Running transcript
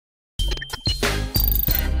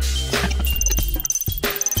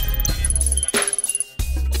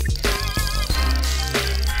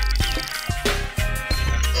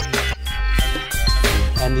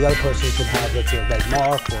the other person could have, let's say, a red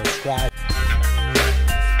mark or a scratch.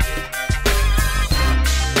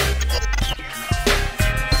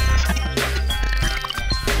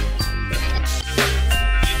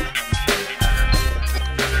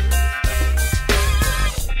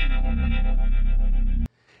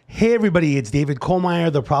 Hey everybody, it's David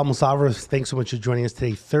Kohlmeyer, the Problem Solver. Thanks so much for joining us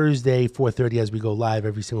today, Thursday, 4:30, as we go live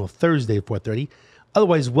every single Thursday at 4:30.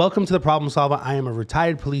 Otherwise, welcome to the Problem Solver. I am a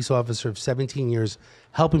retired police officer of 17 years,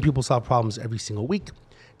 helping people solve problems every single week.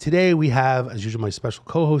 Today we have, as usual, my special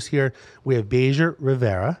co-host here. We have Beja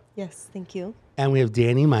Rivera. Yes, thank you. And we have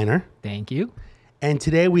Danny Miner. Thank you. And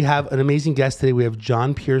today we have an amazing guest. Today we have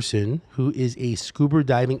John Pierson, who is a scuba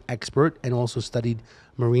diving expert and also studied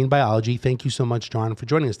marine biology. Thank you so much, John, for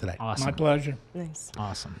joining us today. Awesome. My pleasure. Nice.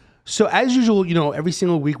 Awesome. So as usual, every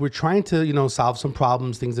single week we're trying to, solve some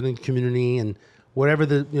problems, things in the community and whatever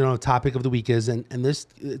the, topic of the week is. And this,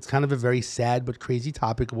 it's kind of a very sad but crazy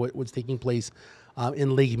topic of what's taking place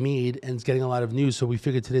in Lake Mead, and it's getting a lot of news. So we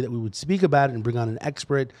figured today that we would speak about it and bring on an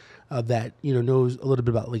expert that, knows a little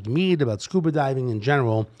bit about Lake Mead, about scuba diving in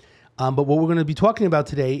general. But what we're going to be talking about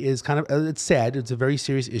today is kind of, it's sad, it's a very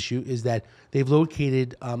serious issue, is that they've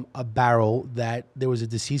located a barrel that there was a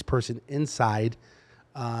deceased person inside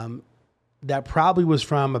that probably was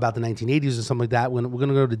from about the 1980s or something like that. We're going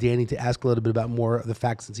to go to Danny to ask a little bit about more of the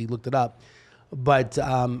facts since he looked it up. But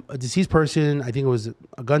a deceased person, I think it was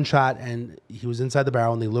a gunshot, and he was inside the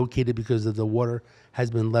barrel, and they located because of the water has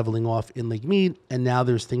been leveling off in Lake Mead, and now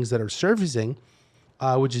there's things that are surfacing,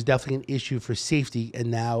 which is definitely an issue for safety, and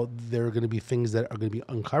now there are going to be things that are going to be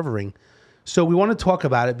uncovering. So we want to talk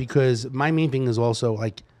about it because my main thing is also,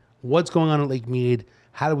 like, what's going on at Lake Mead?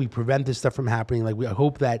 How do we prevent this stuff from happening? Like, I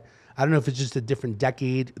hope that, I don't know if it's just a different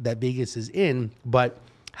decade that Vegas is in, but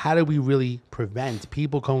how do we really prevent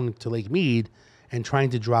people going to Lake Mead and trying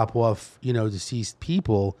to drop off, deceased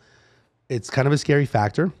people? It's kind of a scary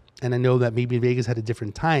factor. And I know that maybe Vegas had a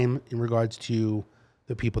different time in regards to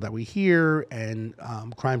the people that we hear and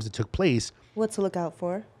crimes that took place. What to look out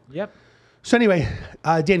for? Yep. So anyway,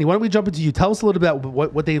 Danny, why don't we jump into you? Tell us a little bit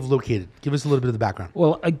about what they've located. Give us a little bit of the background.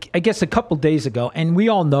 Well, I guess a couple days ago, and we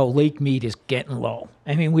all know Lake Mead is getting low.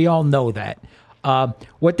 I mean, we all know that.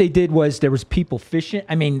 What they did was there was people fishing.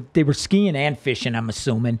 I mean, they were skiing and fishing, I'm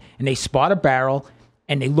assuming, and they spot a barrel,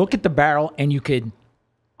 and they look at the barrel, and you could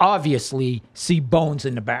obviously see bones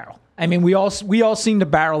in the barrel. I mean, we all seen the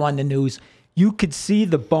barrel on the news. You could see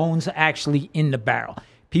the bones actually in the barrel.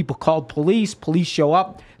 People called police. Police show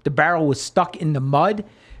up. The barrel was stuck in the mud.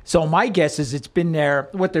 So my guess is it's been there.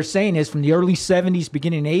 What they're saying is from the early 70s,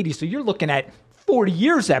 beginning 80s. So you're looking at 40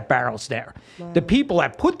 years that barrel's there. Wow. The people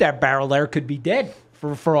that put that barrel there could be dead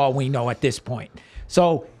for all we know at this point.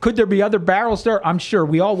 So could there be other barrels there? I'm sure.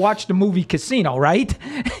 We all watched the movie Casino, right?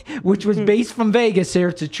 Which was based from Vegas here.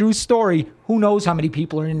 It's a true story. Who knows how many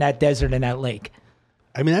people are in that desert and that lake?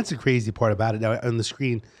 I mean, that's the crazy part about it. Now, on the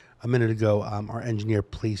screen a minute ago, our engineer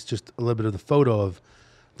placed just a little bit of the photo of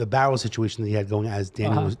the barrel situation that he had going as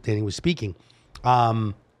Danny was speaking.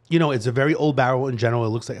 It's a very old barrel in general. It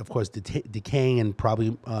looks like, of course, decaying and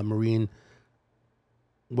probably marine,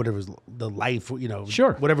 whatever's the life,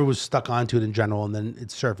 Sure. Whatever was stuck onto it in general, and then it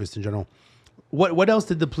surfaced in general. What else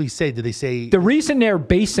did the police say? Did they say... The reason they're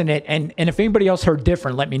basing it, and if anybody else heard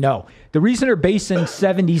different, let me know. The reason they're basing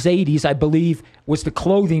 70s, 80s, I believe, was the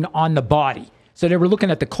clothing on the body. So they were looking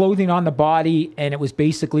at the clothing on the body, and it was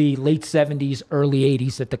basically late 70s, early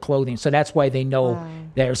 80s at the clothing. So that's why they know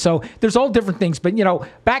there. So there's all different things. But,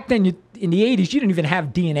 back then in the 80s, you didn't even have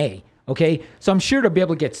DNA. Okay, so I'm sure they'll be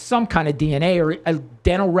able to get some kind of DNA or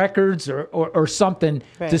dental records or something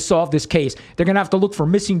to solve this case. They're going to have to look for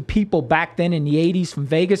missing people back then in the 80s from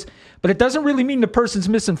Vegas. But it doesn't really mean the person's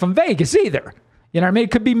missing from Vegas either. You know what I mean?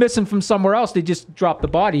 It could be missing from somewhere else. They just dropped the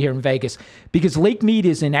body here in Vegas. Because Lake Mead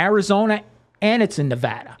is in Arizona and it's in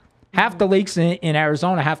Nevada. Half the lake's in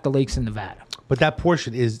Arizona, half the lake's in Nevada. But that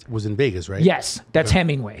portion was in Vegas, right? Yes, that's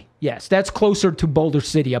Hemingway. Yes, that's closer to Boulder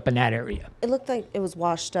City up in that area. It looked like it was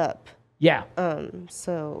washed up. Yeah.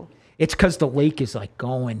 So it's because the lake is like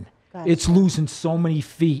going. Gotcha. It's losing so many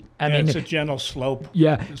feet. I mean, it's a gentle slope.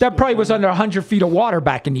 Yeah, that probably was under 100 feet of water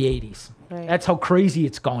back in the 80s. Right. That's how crazy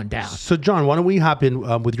it's going down. So, John, why don't we hop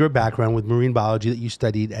in with your background with marine biology that you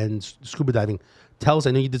studied and scuba diving? Tell us,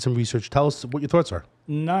 I know you did some research. Tell us what your thoughts are.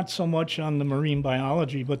 Not so much on the marine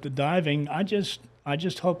biology, but the diving. I just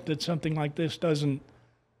hope that something like this doesn't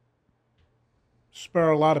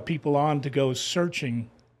spur a lot of people on to go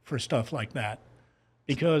searching for stuff like that,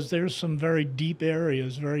 because there's some very deep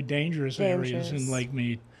areas, very dangerous areas in Lake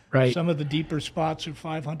Mead. Right. Some of the deeper spots are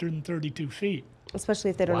 532 feet.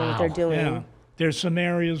 Especially if they don't know what they're doing. Yeah. There's some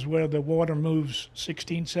areas where the water moves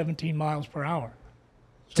 16, 17 miles per hour.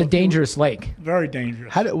 It's a dangerous lake. Very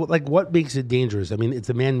dangerous. What makes it dangerous? I mean, it's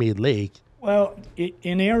a man-made lake. Well,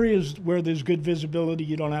 in areas where there's good visibility,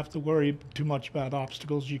 you don't have to worry too much about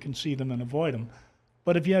obstacles. You can see them and avoid them.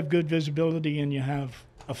 But if you have good visibility and you have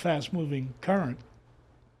a fast-moving current,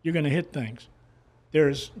 you're going to hit things.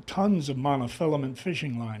 There's tons of monofilament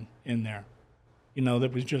fishing line in there,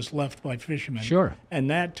 that was just left by fishermen. Sure. And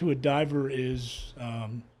that to a diver is,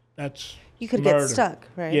 that's You could murder. get stuck,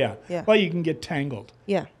 right? Yeah. Yeah. Well, you can get tangled.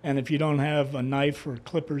 Yeah. And if you don't have a knife or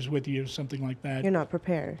clippers with you or something like that. You're not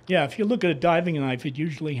prepared. Yeah, if you look at a diving knife, it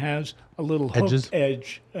usually has a little Edges? hooked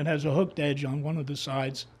edge. It has a hooked edge on one of the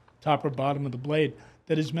sides, top or bottom of the blade,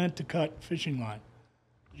 that is meant to cut fishing line.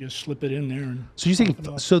 You just slip it in there. And So you're saying, pop it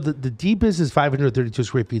off. so the deepest is 532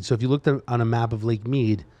 square feet. So if you looked on a map of Lake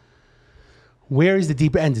Mead, where is the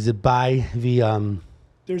deeper end? Is it by the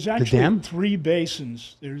There's dam? actually three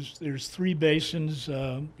basins. There's three basins.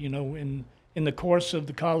 In the course of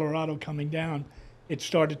the Colorado coming down, it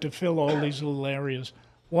started to fill all these little areas.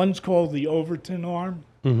 One's called the Overton Arm,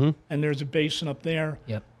 and there's a basin up there.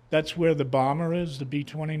 Yep. That's where the bomber is, the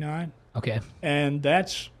B-29, Okay. and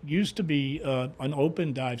that's used to be an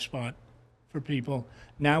open dive spot for people.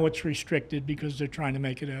 Now it's restricted because they're trying to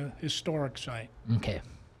make it a historic site. Okay.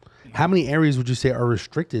 How many areas would you say are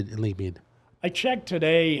restricted in Lake Mead? I checked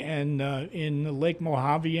today, and in the Lake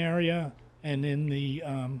Mojave area and in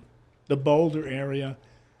the Boulder area,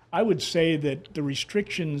 I would say that the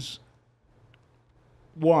restrictions,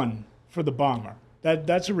 one, for the bomber.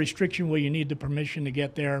 That's a restriction where you need the permission to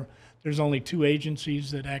get there. There's only 2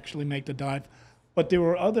 agencies that actually make the dive. But there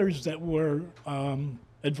were others that were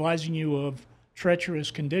advising you of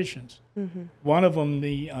treacherous conditions. One of them,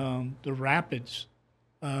 the rapids,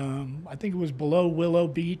 I think it was below Willow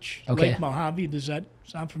Beach, Okay. Lake Mojave. Does that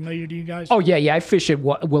sound familiar to you guys? Oh, yeah. I fish at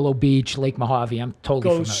Willow Beach, Lake Mojave. I'm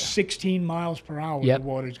totally Goes familiar. 16 miles per hour, Yep. the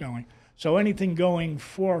water's going. So anything going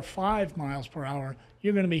 4 or 5 miles per hour,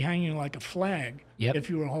 you're going to be hanging like a flag Yep. if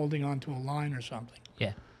you were holding onto a line or something.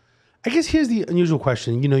 Yeah. I guess here's the unusual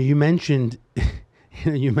question. You mentioned,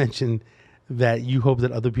 that you hope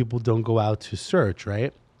that other people don't go out to search,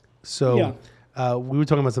 right? So we were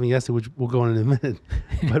talking about something yesterday, which we'll go on in a minute.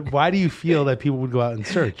 But why do you feel that people would go out and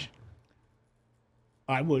search?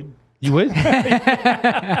 I would. You would?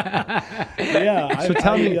 Yeah. So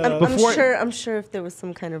tell me, before- I'm sure if there was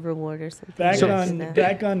some kind of reward or something. Back in that.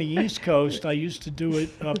 back on the East Coast, I used to do it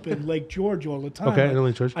up in Lake George all the time. Okay, in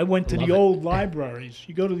Lake George. I went to Love the it. old libraries.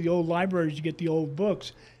 You go to the old libraries, you get the old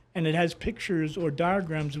books, and it has pictures or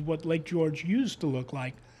diagrams of what Lake George used to look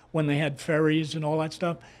like when they had ferries and all that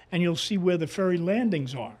stuff, and you'll see where the ferry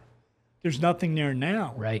landings are. There's nothing there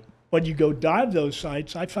now. Right. But you go dive those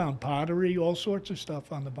sites, I found pottery, all sorts of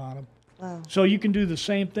stuff on the bottom. Wow. So you can do the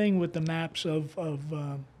same thing with the maps of Of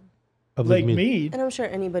Lake Mead. And I'm sure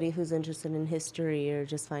anybody who's interested in history or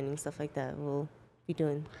just finding stuff like that will be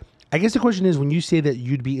doing. I guess the question is, when you say that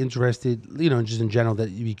you'd be interested, just in general,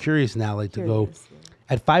 that you'd be curious now, like to go Curious, yeah.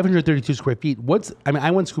 at 532 square feet.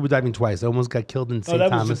 I went scuba diving twice. I almost got killed in Oh, St. that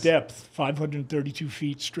Thomas. was the depth, 532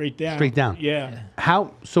 feet straight down. Straight down. Yeah.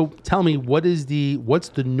 So tell me, what's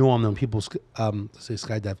the norm when people let's say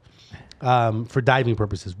skydive for diving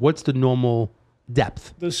purposes? What's the normal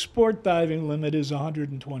depth? The sport diving limit is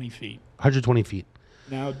 120 feet. 120 feet.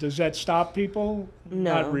 Now, does that stop people?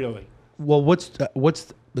 No. Not really. Well,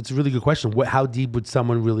 that's a really good question. How deep would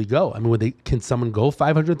someone really go? I mean, can someone go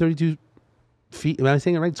 532 feet? Am I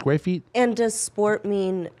saying it right? Square feet? And does sport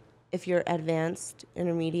mean if you're advanced,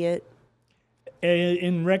 intermediate?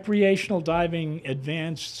 In recreational diving,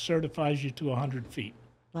 advanced certifies you to 100 feet.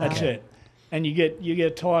 That's Wow. it. And you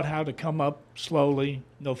get taught how to come up slowly,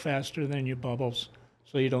 no faster than your bubbles,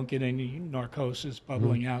 so you don't get any narcosis,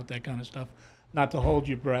 bubbling out, that kind of stuff. Not to hold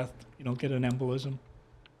your breath, you don't get an embolism.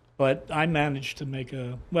 But I managed to make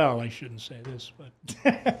I shouldn't say this,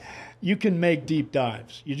 but you can make deep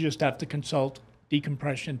dives. You just have to consult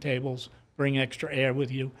decompression tables, bring extra air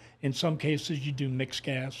with you. In some cases, you do mixed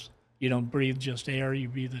gas. You don't breathe just air, you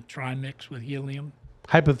breathe a trimix with helium.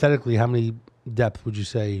 Hypothetically, how many depth would you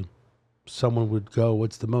say someone would go?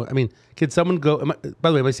 What's the most? I mean, could someone go? By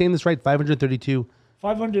the way, am I saying this right? 532.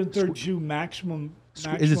 532 maximum.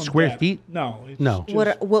 Is it square depth. feet? No. It's No.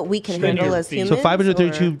 just- What we can Standard handle as feet. humans? So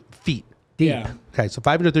 532 feet deep. Yeah. Okay, so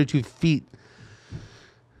 532 feet.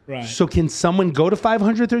 Right. So can someone go to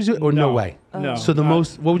 532 or no way? No. So the not-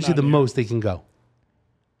 most, what would you say not the here. most they can go?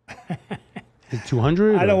 Is it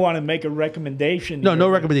 200? I don't want to make a recommendation. No, here, no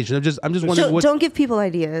but recommendation. I'm just wondering Don't give people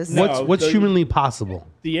ideas. No. what's the- humanly possible.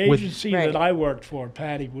 The with- agency Right. that I worked for,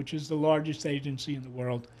 PADI, which is the largest agency in the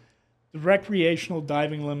world, The recreational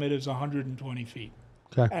diving limit is 120 feet.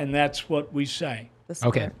 Okay. And that's what we say. The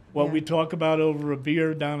Okay. sport, What yeah. we talk about over a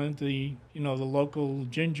beer down at the, the local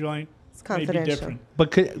gin joint It's may be confidential. different.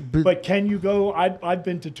 But But can you go? I've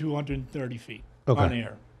been to 230 feet Okay. on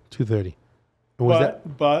air. 230. And was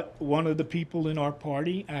that But one of the people in our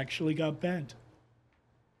party actually got bent.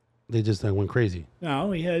 they just went crazy,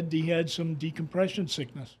 No, he had some decompression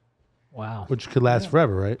sickness. Wow. which could last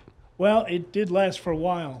forever, right? Well, it did last for a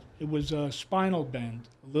while. It was a spinal bend,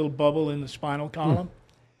 a little bubble in the spinal column.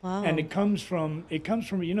 Wow. And it comes from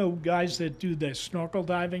guys that do the snorkel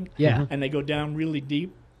diving Yeah. and they go down really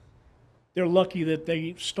deep. They're lucky that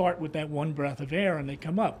they start with that one breath of air and they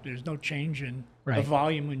come up. There's no change in the Right.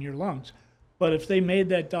 volume in your lungs. But if they made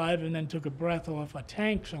that dive and then took a breath off a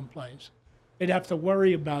tank someplace, they'd have to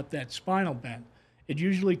worry about that spinal bend. It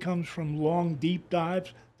usually comes from long, deep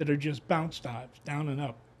dives that are just bounce dives, down and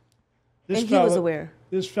up. and he was aware.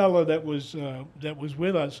 This fellow that was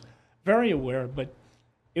with us, very aware, but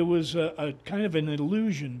it was a kind of an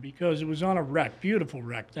illusion because it was on a wreck, beautiful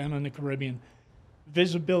wreck down in the Caribbean.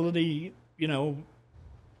 Visibility, you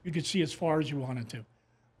could see as far as you wanted to.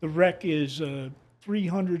 The wreck is a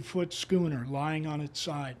 300-foot schooner lying on its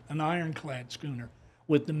side, an ironclad schooner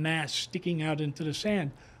with the mast sticking out into the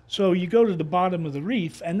sand. So you go to the bottom of the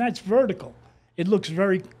reef, and that's vertical. It looks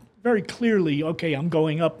very, very clearly, okay, I'm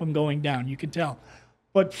going up, I'm going down, you can tell.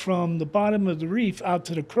 But from the bottom of the reef out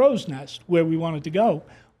to the crow's nest, where we wanted to go,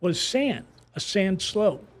 was sand, a sand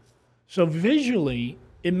slope. So visually,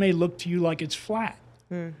 it may look to you like it's flat.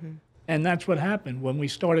 And that's what happened. When we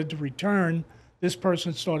started to return, this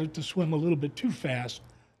person started to swim a little bit too fast,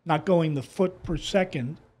 not going the foot per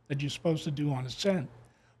second that you're supposed to do on ascent.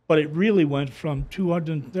 But it really went from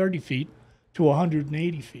 230 feet to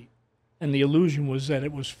 180 feet. And the illusion was that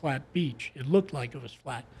it was flat beach. It looked like it was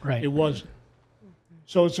flat. Right. It wasn't.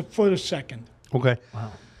 So it's a foot a second. Okay.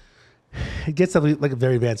 Wow. It gets like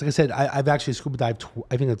very advanced. Like I said, I've actually scuba dived.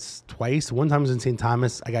 I think it's twice. One time was in St.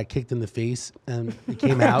 Thomas. I got kicked in the face, and it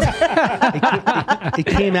came out. it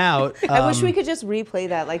came out. I wish we could just replay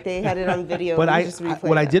that, like they had it on video. But We just replay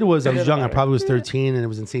what I that. did was I was young. I probably was 13, and it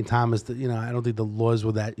was in St. Thomas. That, I don't think the laws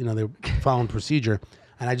were that. They were following procedure,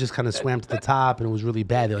 and I just kind of swam to the top, and it was really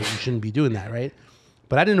bad. They're like, you shouldn't be doing that, right?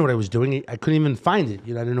 But I didn't know what I was doing. I couldn't even find it. I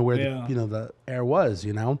didn't know where the air was.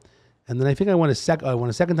 And then I think I went a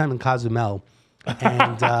second time in Cozumel,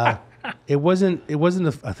 and it wasn't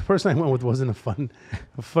the first time I went with wasn't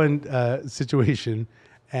a fun situation,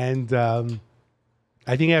 and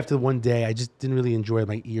I think after one day I just didn't really enjoy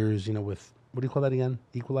my ears, with what do you call that again?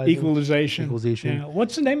 Equalization. Equalization. Yeah.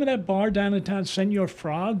 What's the name of that bar down in town? Senor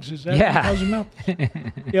Frogs? Is that Yeah. in Cozumel?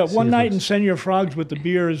 Yeah, one night in Senor Frogs with the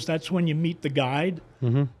beers, that's when you meet the guide.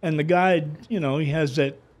 Mm-hmm. And the guide, he has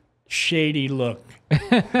that shady look.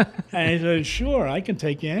 And he says, sure, I can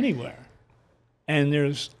take you anywhere. And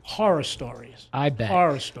there's horror stories. I bet.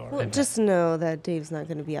 Horror stories. Well, just know that Dave's not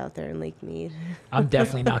going to be out there in Lake Mead. I'm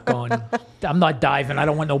definitely not going. I'm not diving. I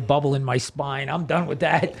don't want no bubble in my spine. I'm done with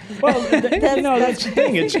that. Well, that's the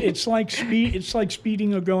thing. It's like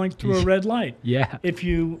speeding or going through a red light. Yeah. If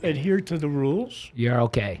you adhere to the rules, You're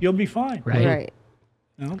okay. you'll be fine. Right. Right.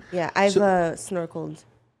 No? Yeah, I've snorkeled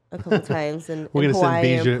a couple times in We're gonna send Hawaii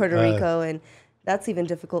Beja, or Puerto Rico, and that's even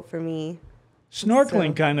difficult for me. Snorkeling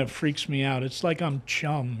So- kind of freaks me out. It's like I'm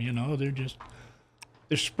chum,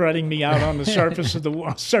 they're spreading me out on the surface of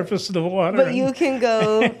the water. But you can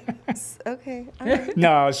go. Okay. All right. No,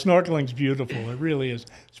 snorkeling's beautiful. It really is,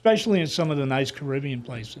 especially in some of the nice Caribbean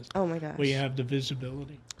places Oh my gosh. where you have the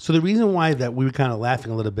visibility. So the reason why that we were kind of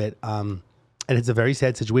laughing a little bit, and it's a very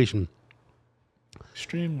sad situation.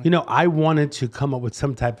 Extremely. I wanted to come up with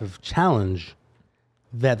some type of challenge.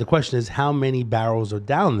 That the question is, how many barrels are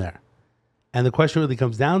down there? And the question really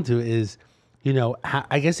comes down to is,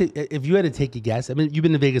 I guess if you had to take a guess, I mean, you've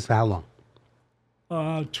been to Vegas for how long?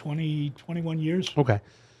 21 years. Okay.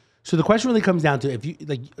 So the question really comes down to if you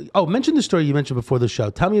mention the story you mentioned before the show.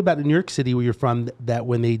 Tell me about in New York City where you're from that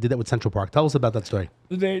when they did that with Central Park. Tell us about that story.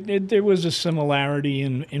 There was a similarity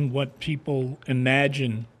in what people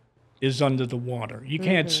imagine is under the water. You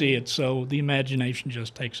can't see it, so the imagination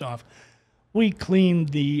just takes off. We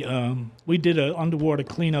cleaned we did an underwater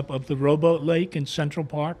cleanup of the Rowboat Lake in Central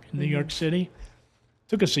Park in New York City.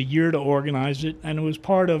 Took us a year to organize it, and it was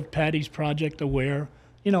part of Patty's Project Aware,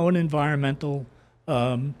 an environmental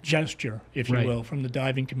gesture, if you Right. will, from the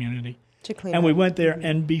diving community. To clean And we up. went there,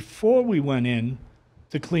 and before we went in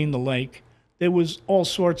to clean the lake, there was all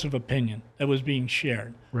sorts of opinion that was being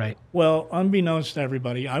shared. Right. Well, unbeknownst to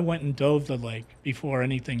everybody, I went and dove the lake before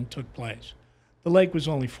anything took place. The lake was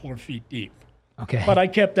only 4 feet deep. Okay. But I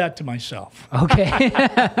kept that to myself. Okay.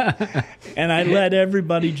 And I let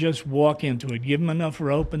everybody just walk into it. Give them enough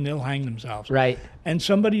rope and they'll hang themselves. Right. And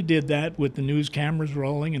somebody did that with the news cameras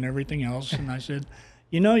rolling and everything else. And I said,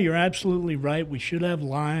 you're absolutely right. We should have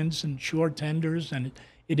lines and shore tenders. And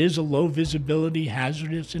it is a low visibility,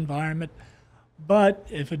 hazardous environment. But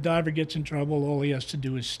if a diver gets in trouble, all he has to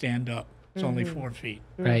do is stand up. It's only 4 feet.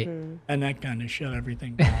 Right. And that kind of shut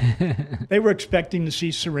everything down. They were expecting to see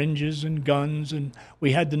syringes and guns, and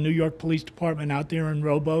we had the New York Police Department out there in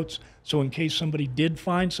rowboats. So in case somebody did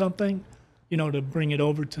find something, to bring it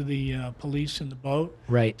over to the police in the boat.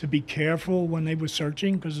 Right. To be careful when they were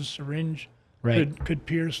searching, because a syringe could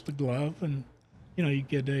pierce the glove, and you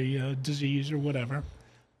get a disease or whatever.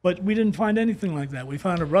 But we didn't find anything like that. We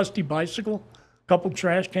found a rusty bicycle, couple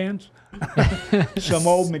trash cans, some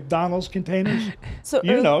old McDonald's containers. So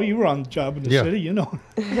you were on the job in the city,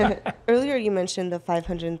 Earlier you mentioned the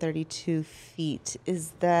 532 feet.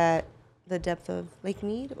 Is that the depth of Lake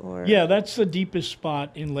Mead, or? Yeah, that's the deepest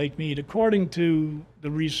spot in Lake Mead, according to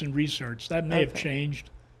the recent research. That may have changed,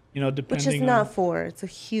 depending Which is not 4. It's a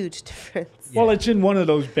huge difference. Well, it's in one of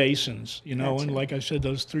those basins, Gotcha. and like I said,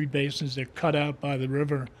 those 3 basins, they're cut out by the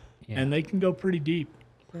river, and they can go pretty deep.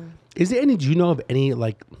 Is there any? Do you know of any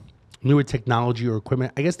like newer technology or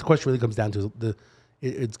equipment? I guess the question really comes down to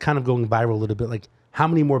it's kind of going viral a little bit. Like, how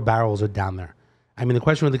many more barrels are down there? I mean, the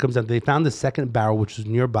question really comes down to, they found the second barrel, which was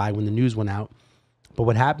nearby when the news went out. But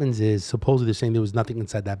what happens is, supposedly they're saying there was nothing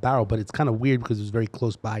inside that barrel, but it's kind of weird because it was very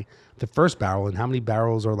close by the first barrel, and how many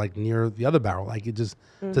barrels are like near the other barrel? Like, it just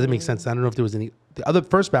doesn't make sense. I don't know if there was any. The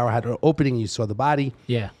first barrel had an opening, and you saw the body.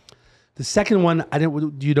 Yeah. The second one, I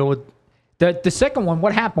didn't. Do you know what? The second one,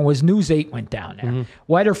 what happened was News 8 went down there.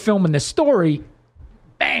 While they're filming the story,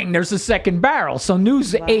 bang, there's a second barrel. So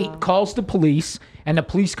News 8 calls the police, and the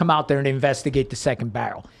police come out there and investigate the second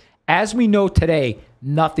barrel. As we know today,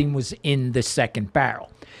 nothing was in the second barrel.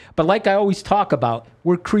 But like I always talk about,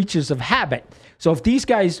 we're creatures of habit. So if these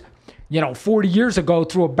guys, 40 years ago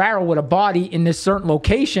threw a barrel with a body in this certain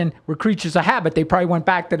location, we're creatures of habit. They probably went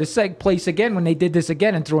back to the place again when they did this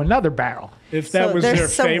again and threw anher barrel. If that was their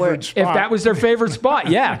favorite spot. If that was their favorite spot,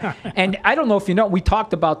 yeah. And I don't know if we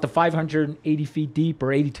talked about the 580 feet deep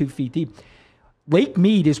or 82 feet deep. Lake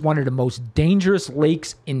Mead is one of the most dangerous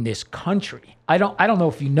lakes in this country. I don't know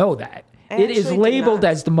if you know that. It is labeled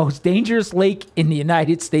as the most dangerous lake in the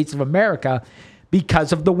United States of America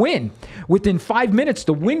because of the wind. Within 5 minutes,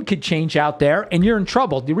 the wind could change out there, and you're in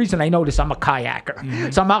trouble. The reason I know this, I'm a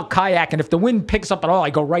kayaker. So I'm out kayaking. If the wind picks up at all, I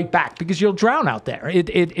go right back because you'll drown out there.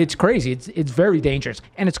 It's crazy. It's very dangerous,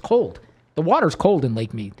 and it's cold. The water's cold in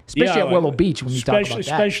Lake Mead, especially at Willow Beach when you talk about that.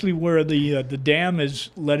 Especially where the dam is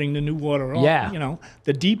letting the new water off. Yeah.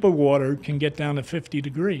 The deeper water can get down to 50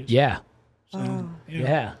 degrees. Yeah. So,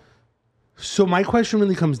 Yeah. So my question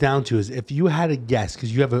really comes down to is, if you had a guess,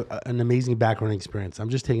 because you have an amazing background experience, I'm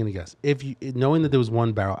just taking a guess. If you, knowing that there was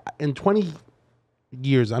one barrel in 20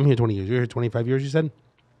 years, I'm here 20 years. You're here 25 years. You said.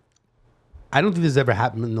 I don't think this has ever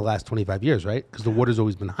happened in the last 25 years, right? Because the water's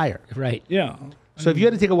always been higher. Right. Yeah. So if you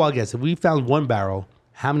had to take a wild guess, if we found one barrel,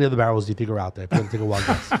 how many other barrels do you think are out there? If you had to take a wild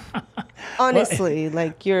guess, Honestly,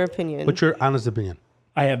 like your opinion. what's your honest opinion?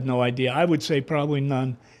 I have no idea. I would say probably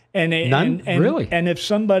none. None? Really? And if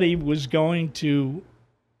somebody was going to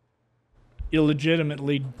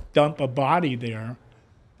illegitimately dump a body there,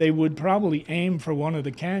 they would probably aim for one of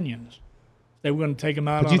the canyons. They wouldn't take them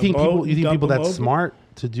out But do you think on a boat. people? You think people dump that's 'em over. smart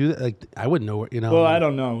to do that? Like, I wouldn't know. Well, I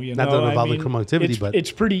don't know. Not that it involves criminal activity, but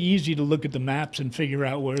it's pretty easy to look at the maps and figure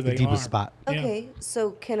out where they the deepest are. spot. Okay,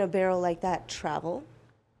 so can a barrel like that travel?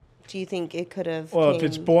 Do you think it could have? Well, if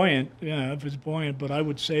it's buoyant, but I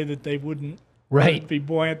would say that they wouldn't. Right. It'd be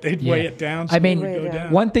buoyant. They'd weigh it down. So I mean, it would go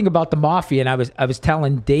down. one thing about the mafia, and I was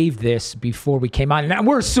telling Dave this before we came on. Now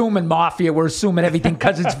we're assuming mafia, we're assuming everything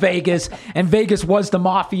because it's Vegas, and Vegas was the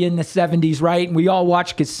mafia in the 70s, right? And we all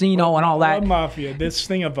watched Casino and all that. Mafia, this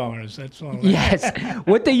thing of ours. That's all. Right. Yes,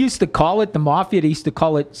 what they used to call it, the mafia, they used to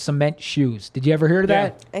call it cement shoes. Did you ever hear of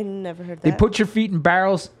that? I never heard that. They put your feet in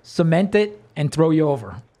barrels, cement it, and throw you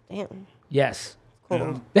over. Damn. Yes.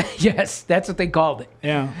 Cool. Yes, that's what they called it.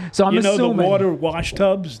 Yeah. So I'm assuming the water wash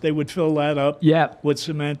tubs, they would fill that up Yeah. with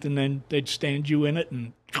cement, and then they'd stand you in it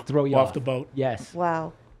and Throw you off the boat. Yes.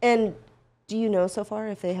 Wow. And do you know so far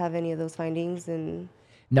if they have any of those findings? And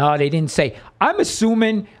No, they didn't say. I'm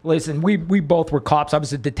assuming, listen, we both were cops. I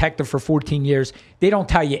was a detective for 14 years. They don't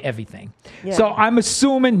tell you everything. Yeah. So I'm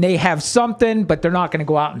assuming they have something, but they're not going to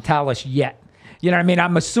go out and tell us yet. You know what I mean?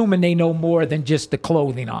 I'm assuming they know more than just the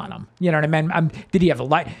clothing on him. You know what I mean? Did he have a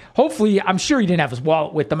light? Hopefully, I'm sure he didn't have his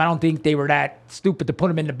wallet with him. I don't think they were that stupid to put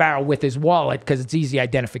him in the barrel with his wallet because it's easy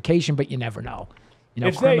identification, but you never know. You know,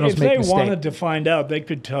 If criminals they make mistakes. wanted to find out, they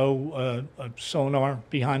could tow a sonar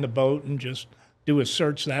behind the boat and just do a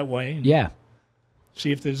search that way and Yeah.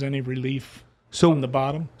 see if there's any relief So- on the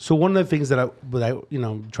bottom. So one of the things that I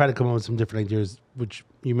try to come up with some different ideas, which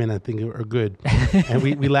you may not think are good, and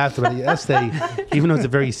we laughed about it yesterday, even though it's a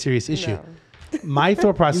very serious issue. No. My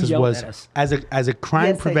thought process yelled was at us. as a crime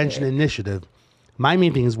Yes, I prevention did. initiative. My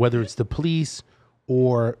main thing is whether it's the police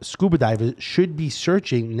or scuba divers should be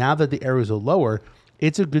searching now that the areas are lower.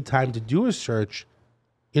 It's a good time to do a search.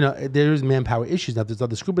 You know, there's manpower issues now. There's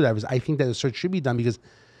other scuba divers. I think that a search should be done because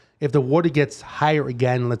if the water gets higher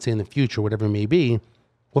again, let's say in the future, whatever it may be.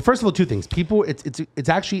 Well, first of all, two things. People, it's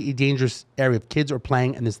actually a dangerous area. If kids are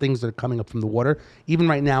playing and there's things that are coming up from the water, even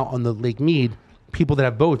right now on the Lake Mead, people that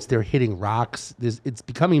have boats, they're hitting rocks. It's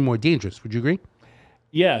becoming more dangerous. Would you agree?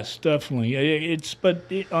 Yes, definitely.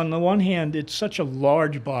 On the one hand, it's such a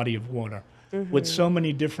large body of water with so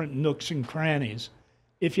many different nooks and crannies.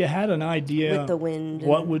 If you had an idea With the wind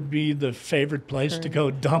what and- would be the favorite place to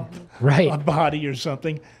go dump Right. a body or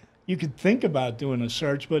something, you could think about doing a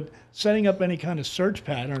search, but setting up any kind of search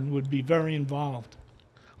pattern would be very involved.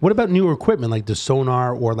 What about newer equipment like the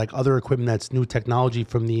sonar or like other equipment that's new technology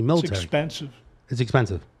from the It's military? expensive. It's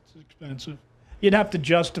expensive. It's expensive. You'd have to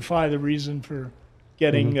justify the reason for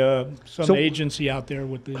getting some So- agency out there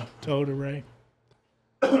with the towed array.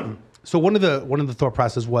 So one of the thought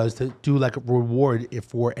process was to do like a reward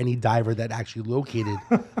for any diver that actually located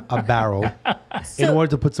a barrel in order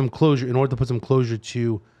to put some closure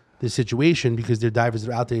to the situation because there are divers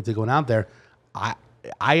that are out there if they're going out there.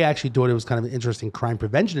 I actually thought it was kind of an interesting crime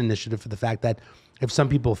prevention initiative for the fact that if some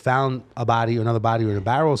people found a body or another body or in a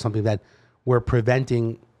barrel or something that we're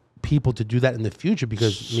preventing people to do that in the future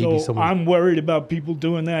because maybe So someone. I'm worried about people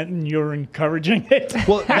doing that, and you're encouraging it.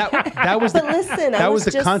 Well, that was But listen, I that was was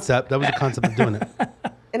the just- concept. That was the concept of doing it.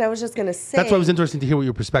 And I was just gonna say That's why it was interesting to hear what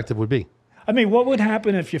your perspective would be. I mean, what would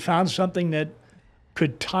happen if you found something that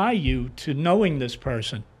could tie you to knowing this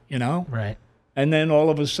person, you know? Right. And then all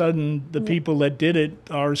of a sudden, the people that did it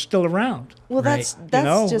are still around. well, Right. that's You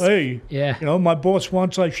know, just hey, Yeah. you know, my boss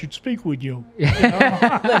wants I should speak with you.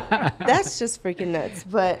 that's just freaking nuts.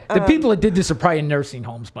 But The people that did this are probably in nursing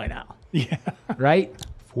homes by now. Yeah. Right?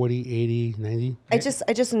 40, 80, 90. I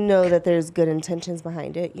just know that there's good intentions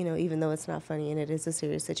behind it, you know, even though it's not funny and it is a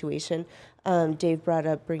serious situation. Dave brought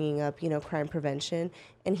up bringing up, you know, crime prevention,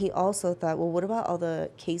 and he also thought, well, what about all the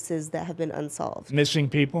cases that have been unsolved? Missing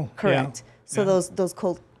people. Correct. So Yeah. those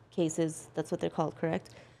cold cases, that's what they're called, correct?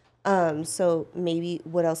 So maybe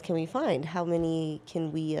what else can we find? How many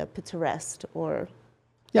can we put to rest? Or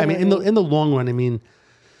Yeah, I mean, in the long run, I mean,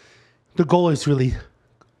 the goal is to really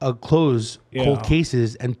close cold Yeah.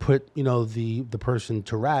 cases and put the person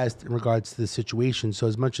to rest in regards to the situation. So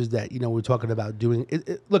as much as that, we're talking about doing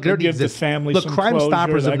it look, it already Give the exists. family Look, some Crime closure,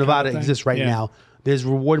 Stoppers that of kind of Nevada thing. exists right Yeah. now. There's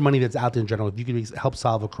reward money that's out there in general if you can help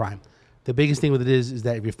solve a crime. The biggest thing with it is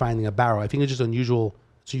that if you're finding a barrel, I think it's just unusual.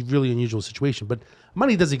 It's a really unusual situation, but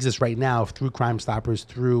money does exist right now through Crime Stoppers,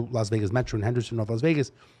 through Las Vegas Metro and Henderson, North Las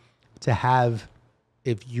Vegas, to have,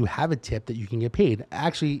 if you have a tip that you can get paid.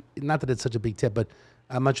 Actually, not that it's such a big tip, but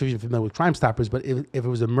I'm not sure if you're familiar with Crime Stoppers, but if it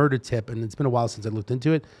was a murder tip, and it's been a while since I looked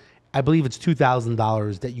into it, I believe it's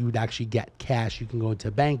 $2,000 that you would actually get cash. You can go into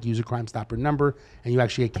a bank, use a Crime Stopper number, and you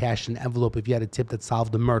actually get cash in an envelope if you had a tip that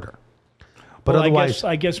solved a murder. But Well, otherwise,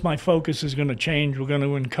 I guess my focus is going to change. We're going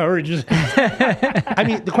to encourage it. I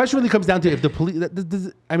mean, the question really comes down to if the police.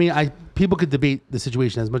 People could debate the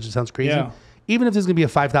situation as much as it sounds crazy. Yeah. Even if there's going to be a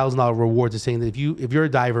 $5,000 reward to saying that if you're a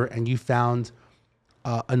diver and you found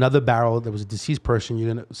another barrel that was a deceased person,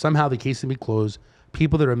 you're gonna somehow the case can be closed.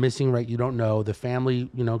 People that are missing, right? You don't know. The family,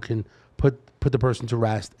 can put the person to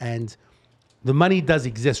rest, and the money does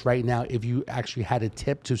exist right now. If you actually had a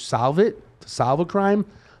tip to solve a crime.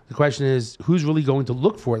 The question is, who's really going to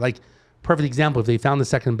look for it? Like, perfect example, if they found the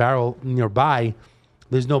second barrel nearby,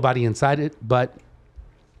 there's nobody inside it, but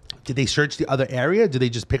did they search the other area? Did they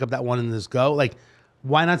just pick up that one and just go? Like,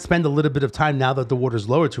 why not spend a little bit of time now that the water's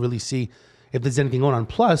lower to really see if there's anything going on?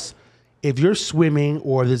 Plus, if you're swimming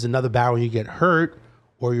or there's another barrel and you get hurt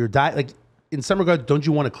or you're dying, like, in some regard, don't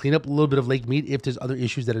you want to clean up a little bit of Lake Mead if there's other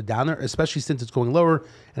issues that are down there, especially since it's going lower?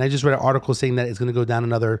 And I just read an article saying that it's going to go down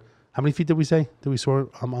another. How many feet did we say? Did we saw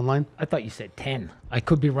online? I thought you said 10. I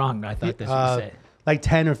could be wrong. I thought this was it. Like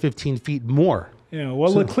 10 or 15 feet more. Yeah,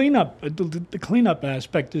 well, the cleanup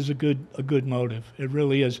aspect is a good motive. It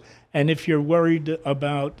really is. And if you're worried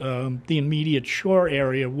about the immediate shore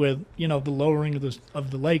area, where the lowering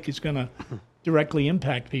of the lake is going to directly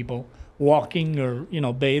impact people walking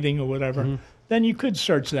or bathing or whatever, then you could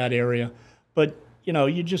search that area. But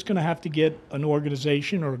you're just going to have to get an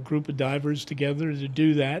organization or a group of divers together to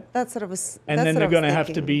do that. That's what I was. And then they're going to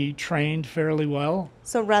have to be trained fairly well.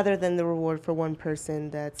 So rather than the reward for one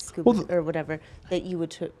person that's scuba or whatever, that you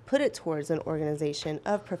would put it towards an organization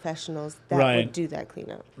of professionals that would do that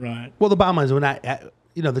cleanup. Right. Well, the bottom line is we're not.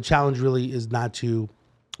 The challenge really is not to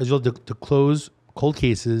close cold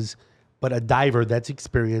cases, but a diver that's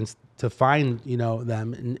experienced to find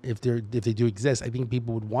them, and if they do exist, I think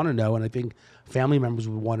people would want to know, and I think family members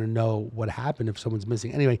would want to know what happened if someone's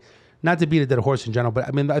missing. Anyway, not to beat a dead horse in general, but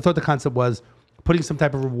I mean, I thought the concept was putting some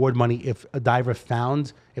type of reward money if a diver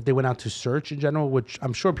found, if they went out to search in general, which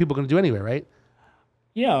I'm sure people are going to do anyway, right?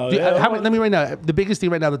 Yeah. Let me right now. The biggest thing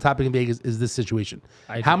right now, the topic in Vegas is this situation.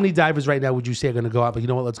 How many divers right now would you say are going to go out? But you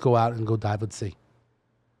know what? Let's go out and go dive. Let's see.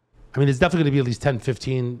 I mean, it's definitely going to be at least 10,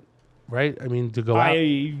 15. Right? I mean, to go out.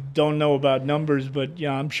 I don't know about numbers, but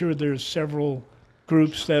yeah, I'm sure there's several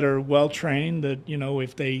groups that are well trained that,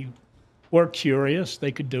 if they were curious,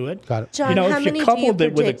 they could do it. Got it. John, how many do you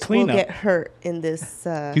predict will get hurt in this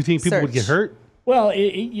do you think people would get hurt? Well,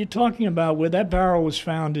 you're talking about where that barrel was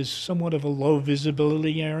found is somewhat of a low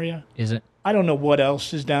visibility area. Is it? I don't know what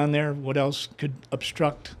else is down there, what else could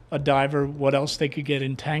obstruct a diver, what else they could get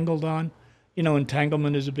entangled on.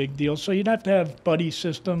 Entanglement is a big deal. So you'd have to have buddy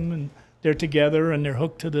system, and they're together and they're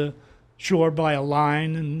hooked to the shore by a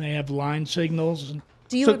line, and they have line signals.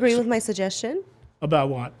 Do you agree with my suggestion? About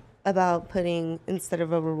what? About putting, instead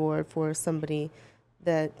of a reward for somebody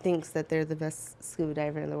that thinks that they're the best scuba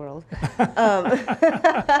diver in the world,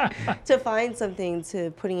 to find something,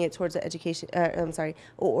 to putting it towards an education, or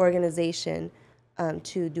organization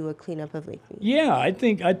to do a cleanup of Lake Mead. Yeah, I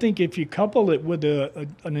think if you couple it with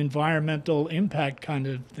an environmental impact kind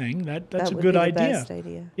of thing, that's a good idea. Best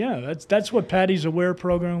idea. Yeah, that's what Patty's Aware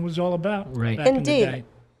program was all about. Right. Back in Dave, the day.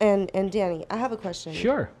 and Danny, I have a question.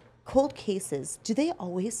 Sure. Cold cases, do they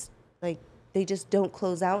always they just don't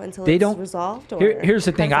close out until They it's don't resolved? Or here's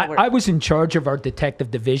the how thing. does that work? I was in charge of our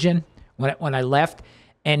detective division when I left,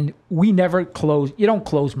 and we never close. You don't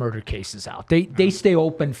close murder cases out. They stay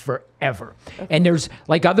open forever. Okay. And there's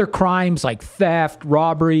like other crimes like theft,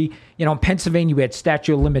 robbery. In Pennsylvania, we had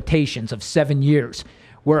statute of limitations of 7 years.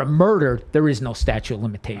 Where a murder, there is no statute of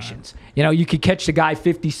limitations. You could catch the guy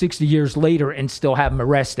 50, 60 years later and still have him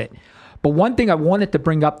arrested. But one thing I wanted to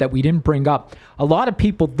bring up that we didn't bring up, a lot of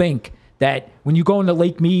people think that when you go into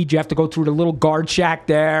Lake Mead, you have to go through the little guard shack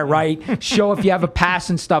there, right? Show if you have a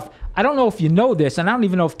pass and stuff. I don't know if you know this, and I don't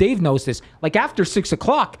even know if Dave knows this. Like after 6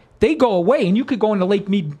 o'clock, they go away, and you could go into Lake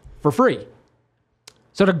Mead for free.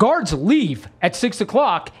 So the guards leave at 6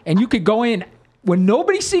 o'clock, and you could go in when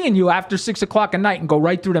nobody's seeing you after 6 o'clock at night and go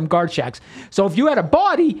right through them guard shacks. So if you had a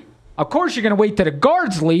body, of course you're going to wait till the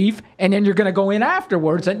guards leave, and then you're going to go in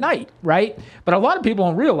afterwards at night, right? But a lot of people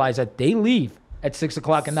don't realize that they leave at 6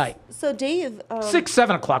 o'clock at night. So Dave... 6,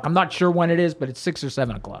 7 o'clock. I'm not sure when it is, but it's 6 or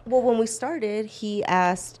 7 o'clock. Well, when we started, he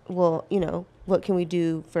asked, what can we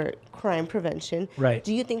do for crime prevention? Right.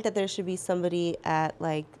 Do you think that there should be somebody at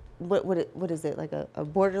what is it, like a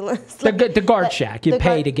borderline? The guard shack. You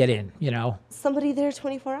pay to get in, Somebody there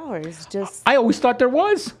 24 hours. Just. I always thought there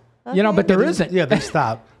was, but there isn't. Yeah, they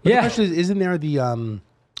stop. But Yeah. the question is, isn't there the, I forgot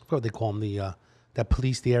what they call them, that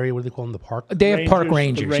police the area, what do they call them, the park? They have park the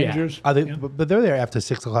rangers, Rangers. Are they, but they're there after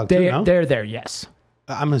 6 o'clock too, no? They're there, yes.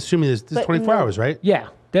 I'm assuming there's 24 hours, right? Yeah,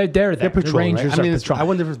 they're there. They're patrolling, the Rangers right? I mean, are patrolling. I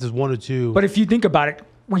wonder if there's 1 or 2. But if you think about it,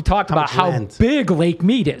 we talked about much how land? big Lake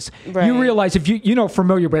Mead is. Right. You realize if you're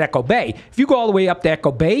familiar with Echo Bay, if you go all the way up to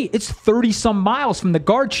Echo Bay, it's 30-some miles from the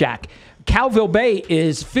guard shack. Calville Bay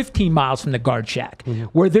is 15 miles from the guard shack. Mm-hmm.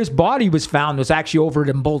 Where this body was found was actually over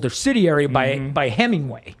in Boulder City area by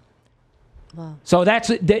Hemingway. Wow. So that's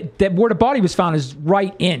that where the body was found is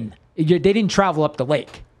right in. They didn't travel up the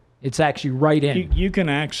lake. It's actually right in. You can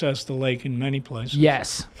access the lake in many places.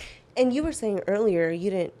 Yes. And you were saying earlier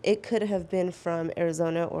it could have been from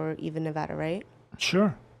Arizona or even Nevada, right?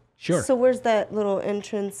 Sure. So where's that little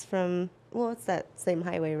entrance from? Well, it's that same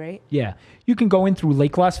highway, right? Yeah. You can go in through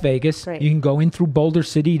Lake Las Vegas. Right. You can go in through Boulder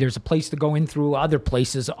City. There's a place to go in through other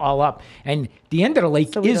places all up. And the end of the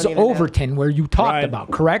lake is Overton, where you talked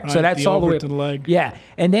about, correct? Right. So that's the all the way Overton leg. Yeah.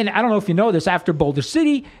 And then, I don't know if you know this, after Boulder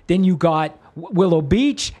City, then you got Willow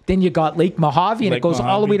Beach, then you got Lake Mojave, and it goes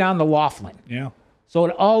all the way down to Laughlin. Yeah. So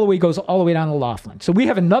it goes all the way down to Laughlin. So we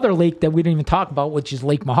have another lake that we didn't even talk about, which is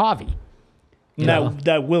Lake Mojave. And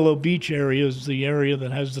that Willow Beach area is the area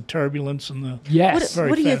that has the turbulence and the Yes. very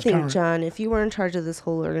What do you fast think, current. John? If you were in charge of this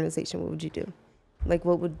whole organization, what would you do? Like,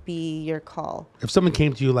 what would be your call? If someone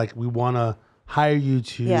came to you like, we want to hire you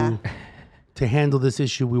to Yeah. to handle this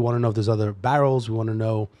issue, we want to know if there's other barrels. We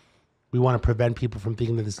want to prevent people from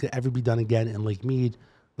thinking that this could ever be done again in Lake Mead.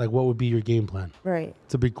 Like, what would be your game plan? Right.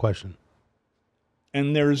 It's a big question.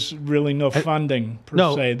 And there's really no funding per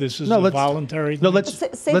no, se. This is no, a let's- voluntary No, thing. let's Say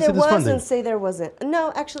let's there say there's was funding. and say there wasn't.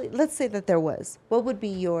 No, actually, let's say that there was. What would be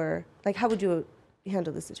your, like, how would you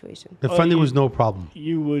handle the situation? The funding was no problem.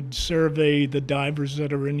 You would survey the divers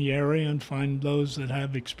that are in the area and find those that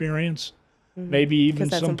have experience. Maybe even 'Cause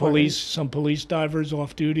that's some important. police divers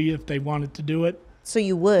off duty if they wanted to do it. So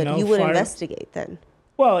you would Fire- investigate then.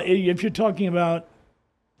 Well, if you're talking about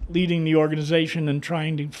leading the organization and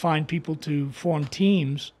trying to find people to form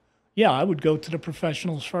teams, yeah, I would go to the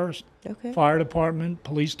professionals first. Okay. Fire department,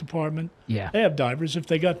 police department. Yeah. They have divers. If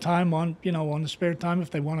they got time on the spare time,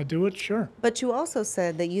 if they want to do it, sure. But you also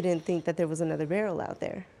said that you didn't think that there was another barrel out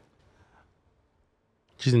there.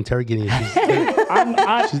 She's interrogating you. She's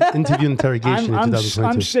I- interviewing interrogation in I'm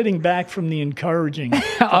 2022. sitting back from the encouraging.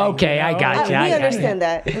 Okay, I got you. we I got you. understand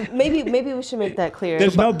that. Maybe we should make that clear.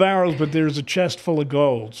 There's no barrels, but there's a chest full of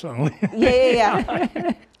gold. So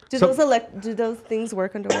Yeah. Do those things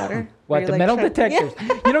work underwater? What, Where the you're, metal like, detectors?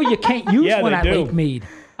 You know, you can't use Yeah, one they at do. Lake Mead.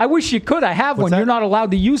 I wish you could. I have What's one. that? You're not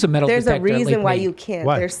allowed to use a metal There's detector a at reason Lake why Mead. you can't.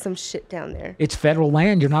 Why? There's some shit down there. It's federal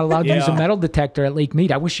land. You're not allowed to use a Yeah. metal detector at Lake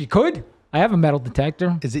Mead. I wish you could. I have a metal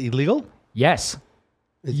detector. Is it illegal? Yes,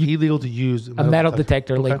 It's illegal to use a metal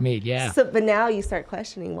detector at Lake Okay. Mead. Yeah. So, but now you start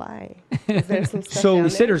questioning why. Is there some stuff So- down They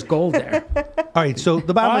there? say there's gold there. All right. So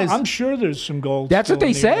the bottom line is, I'm sure there's some gold. That's what still they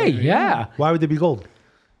in the say. area. Yeah. why would there be gold?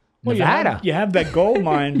 Well, Nevada. You have that gold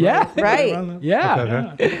mine. Yeah. Right. around the-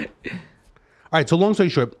 Yeah. Okay. All right. So long story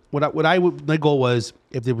short, my goal was,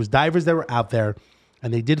 if there was divers that were out there,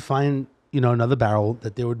 and they did find another barrel,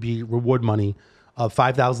 that there would be reward money of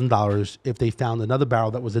 $5,000 if they found another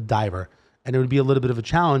barrel that was a diver, and it would be a little bit of a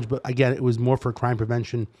challenge. But again, it was more for a crime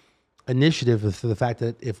prevention initiative, for the fact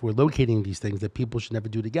that if we're locating these things, that people should never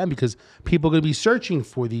do it again, because people are going to be searching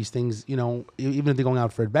for these things, even if they're going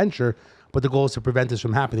out for adventure. But the goal is to prevent this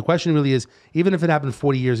from happening. The question really is, even if it happened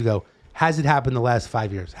 40 years ago, has it happened the last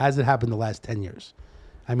 5 years? Has it happened the last 10 years?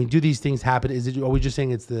 I mean, do these things happen? Are we just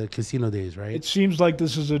saying it's the casino days, right? It seems like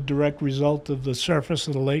this is a direct result of the surface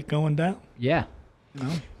of the lake going down. Yeah.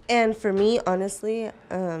 And for me, honestly,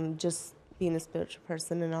 just being a spiritual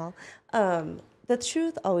person and all, the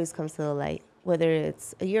truth always comes to the light. Whether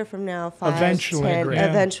it's a year from now, 5, Eventually, 10, yeah.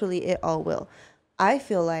 eventually it all will. I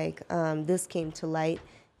feel like this came to light,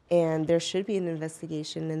 and there should be an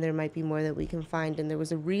investigation, and there might be more that we can find. And there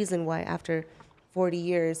was a reason why after 40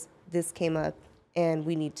 years this came up, and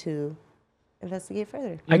we need to investigate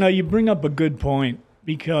further. You bring up a good point,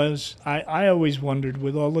 because I always wondered,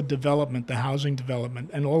 with all the development, the housing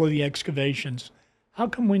development, and all of the excavations, how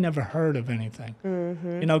come we never heard of anything?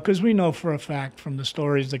 Because we know for a fact from the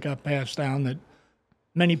stories that got passed down that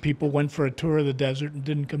many people went for a tour of the desert and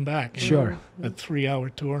didn't come back. Sure. A 3-hour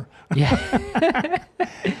tour. Yeah.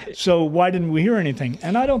 So why didn't we hear anything?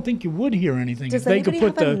 And I don't think you would hear anything. Does anybody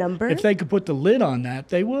have a number? If they could put the lid on that,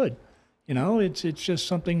 they would. It's just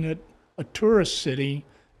something that a tourist city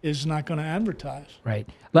is not going to advertise. Right.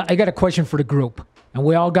 Well, I got a question for the group, and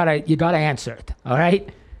you gotta answer it. All right.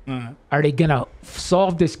 Are they gonna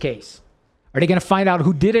solve this case? Are they gonna find out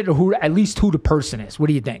who did it, or at least who the person is? What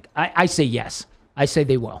do you think? I say yes. I say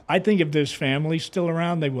they will. I think if there's families still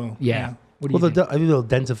around, they will. Yeah. What do you think? I think they'll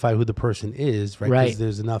identify who the person is, right? Right. Because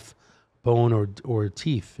there's enough bone or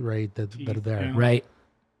teeth, right, that are there. yeah. Right.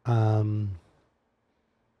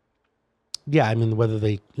 Yeah, I mean, whether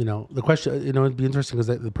they, the question, it'd be interesting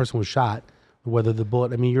because the person was shot, whether the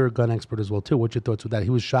bullet, I mean, you're a gun expert as well, too. What's your thoughts with that? He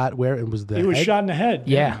was shot where? It was the He was head? shot in the head.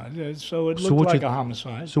 Yeah. So it So looked what's like your- a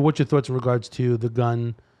homicide. So what's your thoughts in regards to the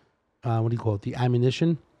gun, what do you call it, the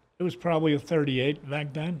ammunition? It was probably a 38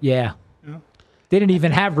 back then. Yeah. Yeah. They didn't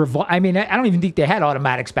even have I mean, I don't even think they had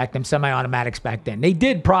automatics back then, semi-automatics back then. They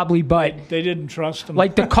did probably, but They didn't trust him.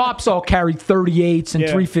 like the cops all carried 38s and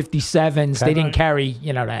Yeah. 357s. They didn't carry,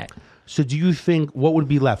 that. So do you think, what would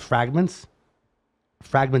be left? Fragments?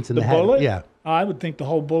 Fragments in the, the head? bullet? Yeah. I would think the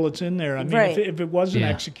whole bullet's in there. I mean, Right. if it was an Yeah.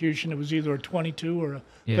 execution, it was either a 22 or a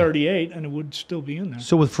Yeah. 38, and it would still be in there.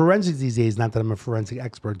 So with forensics these days, not that I'm a forensic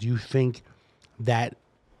expert, do you think that,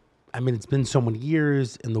 I mean, it's been so many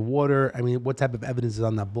years in the water. I mean, what type of evidence is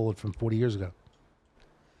on that bullet from 40 years ago?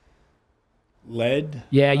 Lead.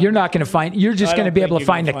 Yeah, you're not going to find. You're just I going to don't be think able to you're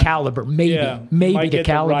find the gonna find- caliber. Maybe, Yeah, you maybe might the get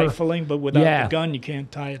caliber. The rifling, but without Yeah. the gun, you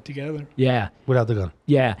can't tie it together. Yeah, Without the gun.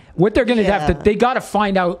 yeah. What they're going to have to, Yeah. they got to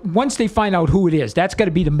find out. Once they find out who it is, that's got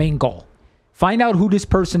to be the main goal. Find out who this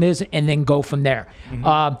person is, and then go from there.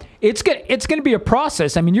 It's gonna be a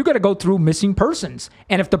process. I mean, you're gonna go through missing persons,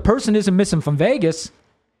 and if the person isn't missing from Vegas,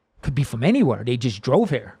 could be from anywhere. They just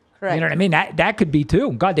drove here. Correct. You know what I mean? That could be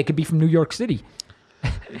too. God, they could be from New York City.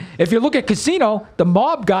 If you look at Casino, the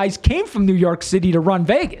mob guys came from New York City to run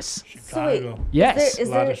Vegas. So wait, Chicago. Yes. Is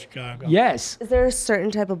A lot there, of Chicago. Yes. is there a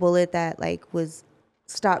certain type of bullet that like was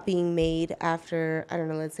stopped being made after, I don't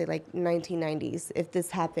know, let's say like 1990s? If this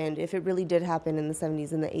happened, if it really did happen in the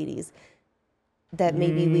 70s and the 80s, that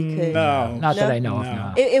maybe we could. No. Not that No? I know of. No.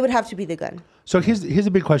 No. It would have to be the gun. So here's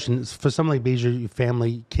a big question for someone like Beja, your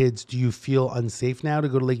family, kids. Do you feel unsafe now to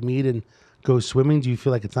go to Lake Mead and go swimming? Do you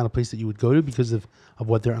feel like it's not a place that you would go to because of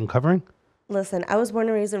what they're uncovering? Listen, I was born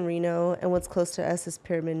and raised in Reno, and what's close to us is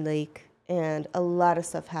Pyramid Lake, and a lot of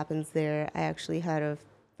stuff happens there. I actually had a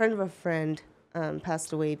friend of a friend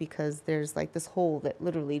passed away because there's like this hole that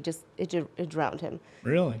literally just it drowned him.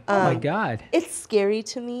 Really? Oh my God. It's scary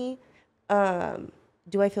to me.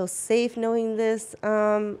 Do I feel safe knowing this?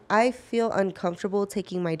 I feel uncomfortable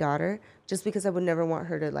taking my daughter just because I would never want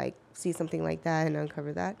her to like see something like that and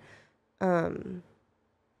uncover that.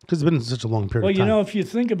 Because it's been such a long period Well, of you time. know, if you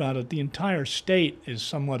think about it, the entire state is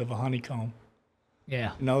somewhat of a honeycomb.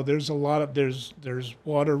 Yeah. You know, there's a lot of there's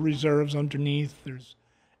water reserves underneath.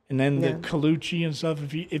 And then Yeah. the calucci and stuff.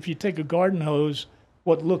 If you take a garden hose,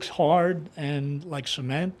 what looks hard and like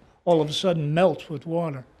cement, all of a sudden melts with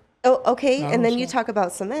water. Oh, okay. No, And then you so- talk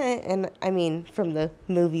about cement, and I mean, from the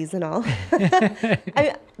movies and all.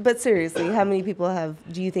 But seriously, how many people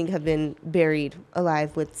do you think have been buried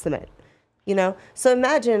alive with cement? You know? So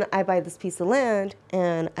imagine I buy this piece of land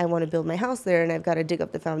and I want to build my house there, and I've got to dig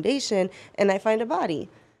up the foundation, and I find a body.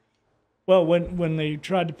 Well, when they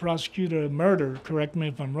tried to prosecute a murder, correct me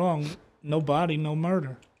if I'm wrong, no body, no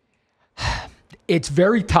murder. It's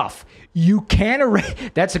very tough. You can't arrest.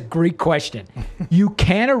 That's a great question. You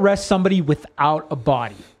can arrest somebody without a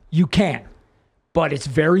body. You can, but it's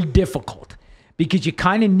very difficult because you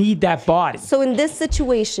kind of need that body. So in this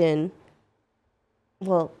situation,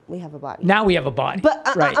 well, we have a body. Now we have a body. But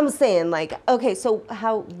right. I'm saying, like, okay, so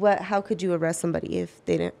how could you arrest somebody if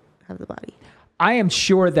they didn't have the body? I am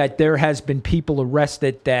sure that there has been people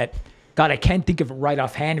arrested that, God, I can't think of it right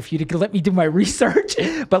offhand if you could let me do my research,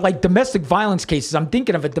 but like domestic violence cases. I'm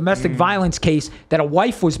thinking of a domestic violence case that a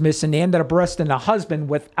wife was missing. They ended up arresting a husband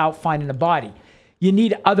without finding a body. You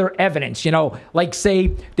need other evidence, you know, like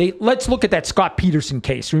say let's look at that Scott Peterson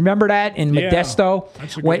case. Remember that in Yeah, Modesto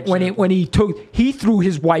that's a good when he threw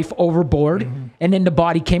his wife overboard and then the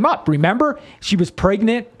body came up. Remember, she was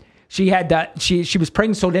pregnant. She had that. She was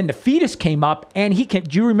pregnant, so then the fetus came up, and he came.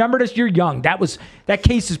 Do you remember this? You're young. That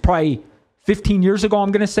case is probably 15 years ago. I'm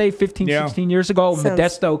going to say 15, Yeah. 16 years ago, Sounds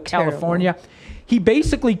Modesto, terrible. California. He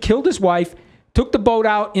basically killed his wife, took the boat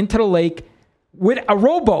out into the lake with a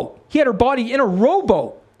rowboat. He had her body in a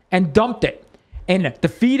rowboat and dumped it. And the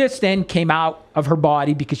fetus then came out of her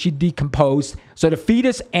body because she decomposed. So the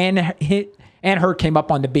fetus and her came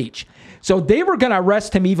up on the beach. So they were going to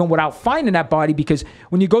arrest him even without finding that body because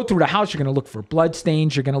when you go through the house, you're going to look for blood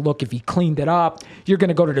stains. You're going to look if he cleaned it up. You're going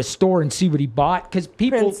to go to the store and see what he bought because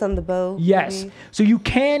people. Prints on the bow. Yes. maybe? So you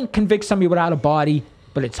can convict somebody without a body,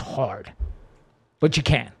 but it's hard. But you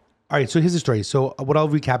can. All right, so here's the story. So what I'll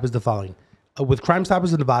recap is the following. With Crime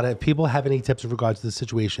Stoppers in Nevada, if people have any tips in regards to the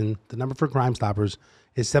situation, the number for Crime Stoppers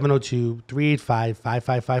is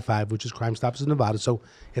 702-385-5555, which is Crime Stoppers in Nevada. So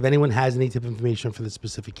if anyone has any tip information for the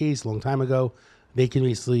specific case a long time ago, they can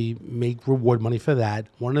basically make reward money for that.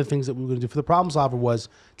 One of the things that we were going to do for the problem solver was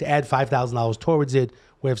to add $5,000 towards it,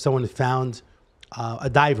 where if someone found a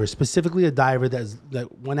diver, specifically a diver that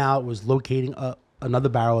went out, was locating another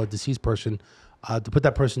barrel, a deceased person, to put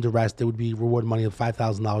that person to rest, there would be reward money of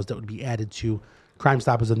 $5,000 that would be added to Crime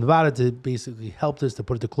Stoppers of Nevada to basically help this, to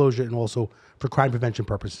put it to closure, and also for crime prevention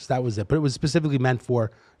purposes. That was it. But it was specifically meant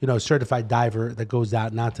for, a certified diver that goes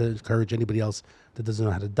out, not to encourage anybody else that doesn't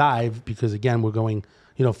know how to dive, because again, we're going,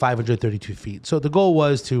 532 feet. So the goal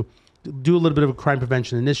was to do a little bit of a crime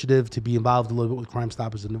prevention initiative, to be involved a little bit with Crime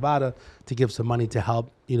Stoppers in Nevada, to give some money to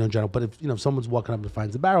help, in general. But if someone's walking up and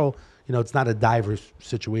finds a barrel, it's not a diver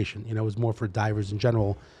situation. It's more for divers in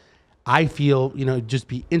general. I feel, it'd just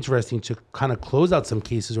be interesting to kind of close out some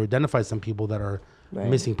cases or identify some people that are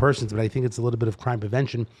missing persons. But I think it's a little bit of crime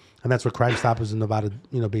prevention, and that's what Crime Stoppers in Nevada,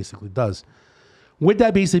 basically does. With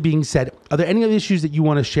that basically being said, are there any other issues that you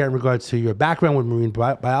want to share in regards to your background with marine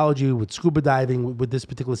biology, with scuba diving, with this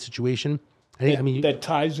particular situation? that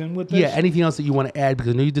ties in with this. Yeah, anything else that you want to add?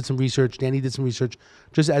 Because I know you did some research, Danny did some research.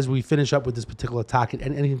 Just as we finish up with this particular topic,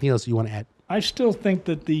 and anything else you want to add? I still think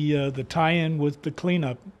that the tie-in with the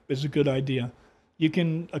cleanup is a good idea. You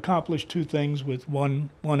can accomplish two things with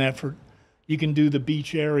one effort. You can do the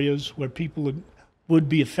beach areas where people would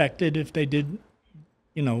be affected if they did,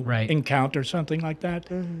 encounter something like that.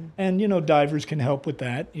 Mm-hmm. And, divers can help with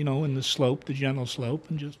that, in the slope, the gentle slope,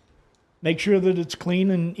 and just make sure that it's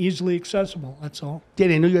clean and easily accessible. That's all.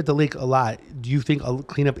 Danny, I know you're at the lake a lot. Do you think a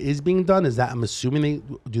cleanup is being done? I'm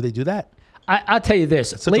assuming they do that? I'll tell you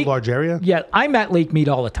this. It's such a large area? Yeah, I'm at Lake Mead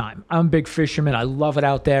all the time. I'm a big fisherman. I love it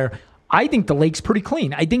out there. I think the lake's pretty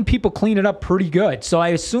clean. I think people clean it up pretty good. So I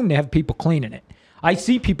assume they have people cleaning it. I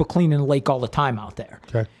see people cleaning the lake all the time out there.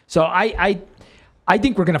 Okay. So I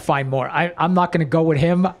think we're going to find more. I'm not going to go with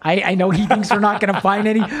him. I know he thinks we're not going to find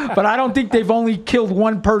any, but I don't think they've only killed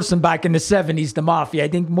one person back in the 70s, the mafia. I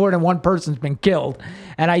think more than one person's been killed.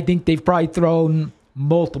 And I think they've probably thrown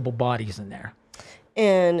multiple bodies in there.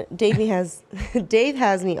 And Dave has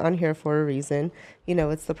me on here for a reason.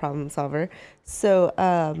 It's the problem solver. So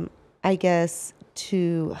I guess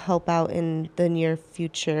to help out in the near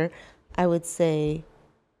future, I would say,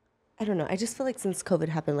 I don't know. I just feel like since COVID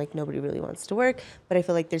happened, like nobody really wants to work, but I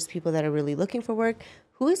feel like there's people that are really looking for work.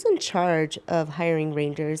 Who is in charge of hiring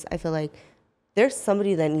rangers? I feel like there's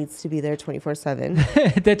somebody that needs to be there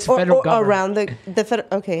 24/7. That's federal government. Around the federal.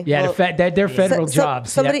 Okay. Yeah, well, they're federal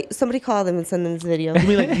jobs. Somebody call them and send them this video.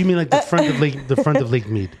 You mean like the front of Lake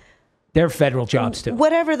Mead? They're federal jobs too.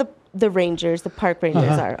 Whatever the rangers, the park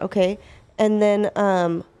rangers are. Okay, and then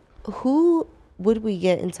who would we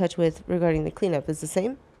get in touch with regarding the cleanup? Is the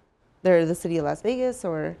same? They're the city of Las Vegas,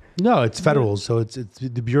 or no? It's federal, so it's the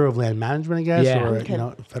Bureau of Land Management, I guess. Yeah. Or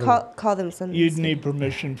federal. Call them. You'd need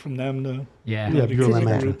permission from them to. Yeah. Bureau of Land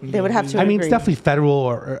Management. They would have to. I mean, it's definitely federal,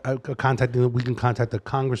 or contacting. We can contact the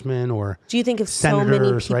congressman or. Do you think if so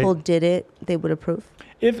many people did it, they would approve?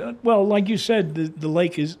 Well, like you said, the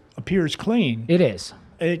lake appears clean. It is.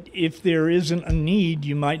 If there isn't a need,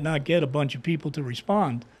 you might not get a bunch of people to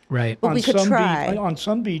respond. Right. But we could try. On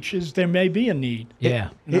some beaches, there may be a need. Yeah.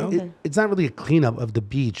 It's not really a cleanup of the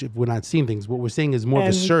beach if we're not seeing things. What we're saying is more of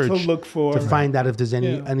a search to look for, to find out if there's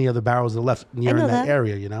any other barrels that are left near in that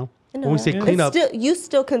area, When we say cleanup, you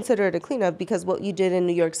still consider it a cleanup because what you did in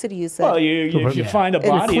New York City, you said. Well, if you find a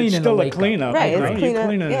body, it's still a cleanup. Right, You're cleanup.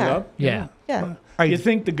 cleaning it up. Yeah. You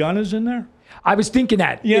think the gun is in there? I was thinking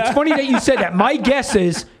that. Yeah. It's funny that you said that. My guess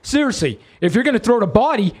is, seriously, if you're going to throw the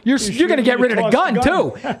body, you're going to get rid of the gun,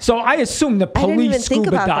 too. So I assume the police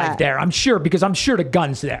scuba dive there. I'm sure, because I'm sure the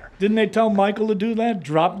gun's there. Didn't they tell Michael to do that?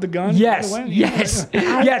 Drop the gun? Yes, yes.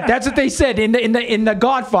 Yeah, that's what they said in the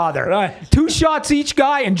Godfather. Right. 2 shots each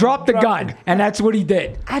guy and drop the gun. And that's what he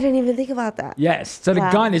did. I didn't even think about that. Yes. So the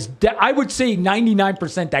gun is, I would say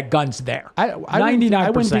 99% that gun's there. 99%.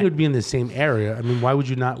 I wouldn't think it would be in the same area. I mean, why would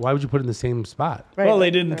you put it in the same spot? Right. Well, they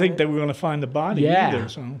didn't think they were going to find the body either.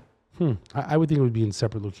 So. I would think it would be in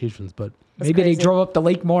separate locations, but maybe they drove up the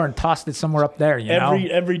lake more and tossed it somewhere up there.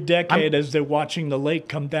 Every decade, as they're watching the lake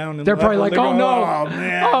come down, and they're probably like, "Oh no, oh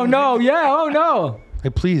man, oh no, yeah, oh no." Hey,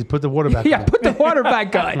 please put the water back. Yeah, put the water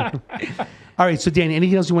back on. All right, so Danny,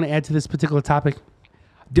 anything else you want to add to this particular topic?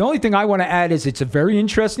 The only thing I want to add is it's a very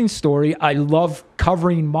interesting story. I love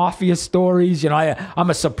covering mafia stories. I'm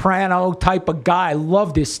a Soprano type of guy. I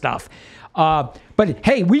love this stuff. But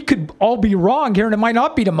hey, we could all be wrong here, and it might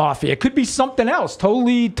not be the mafia. It could be something else,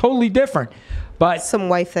 totally different. But some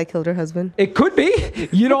wife that killed her husband. It could be.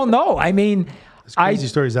 You don't know. I mean, there's crazy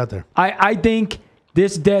stories out there. I think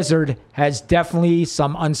this desert has definitely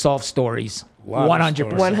some unsolved stories.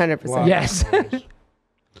 100%. 100%. Yes.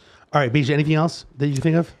 All right, Bijou, anything else that you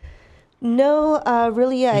think of? No,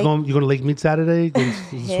 really. You going to Lake Mead Saturday?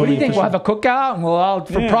 What do you think? We'll have a cookout, and we'll all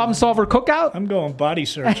for problem solver cookout. I'm going body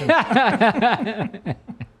searching. Body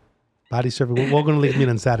surfing. We're going to Lake Mead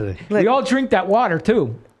on Saturday. We all drink that water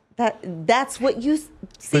too. That's what you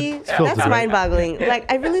see. That's mind-boggling.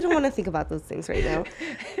 Like, I really don't want to think about those things right now.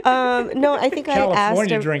 No, I think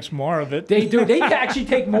California drinks more of it. They do. They actually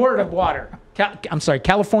take more of the water. I'm sorry.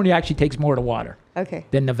 California actually takes more of the water. Okay.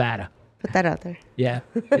 Than Nevada. Put that out there. Yeah.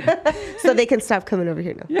 So they can stop coming over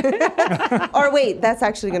here now. Or wait, that's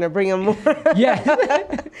actually going to bring them more.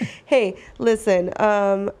 Yeah. Hey, listen.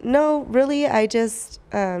 No, really, I just,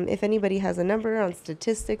 if anybody has a number on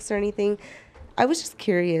statistics or anything, I was just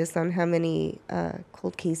curious on how many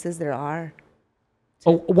cold cases there are.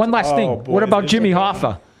 Oh, one last thing. Boy, what about Jimmy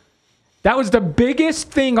Hoffa? That was the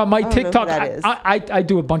biggest thing on my don't know who TikTok. that is. I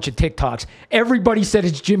do a bunch of TikToks. Everybody said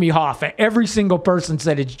it's Jimmy Hoffa. Every single person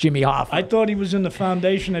said it's Jimmy Hoffa. I thought he was in the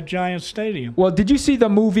foundation at Giant Stadium. Well, did you see the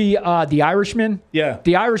movie The Irishman? Yeah.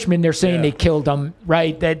 The Irishman, they're saying Yeah. they killed him,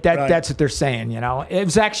 right? Right. That's what they're saying, you know? It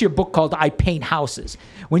was actually a book called I Paint Houses.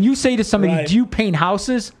 When you say to somebody, Right. do you paint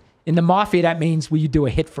houses? In the mafia, that means, will you do a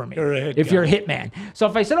hit for me? You're a hit if guy. you're a hitman. So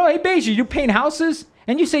if I said, oh, hey, Beige, you paint houses?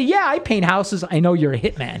 And you say, yeah, I paint houses. I know you're a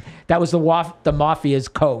hitman. That was the mafia's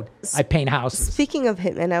code. I paint houses. Speaking of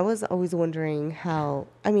hitmen, I was always wondering how.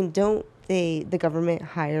 I mean, don't the government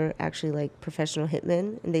hire actually like professional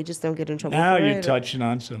hitmen, and they just don't get in trouble Now for you're it? touching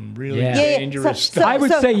on some really Yeah. dangerous stuff. I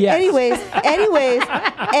would say yes.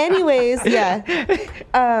 Anyways, yeah.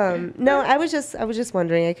 No, I was just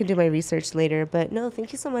wondering. I could do my research later, but no,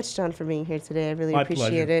 thank you so much, John, for being here today. I really My appreciate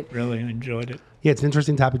pleasure. it. Really enjoyed it. Yeah, it's an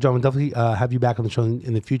interesting topic, John. We'll definitely have you back on the show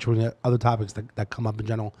in the future with other topics that come up in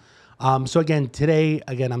general. So again, today,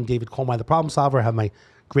 I'm David Colmeyer, the problem solver. I have my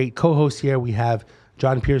great co-host here. We have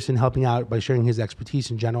John Pierson helping out by sharing his expertise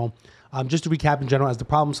in general. Just to recap in general, as the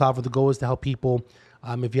problem solver, the goal is to help people.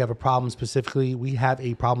 If you have a problem specifically, we have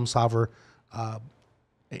a problem solver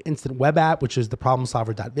instant web app, which is the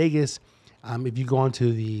problemsolver.vegas. If you go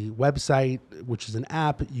onto the website, which is an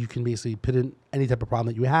app, you can basically put in any type of problem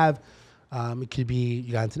that you have. It could be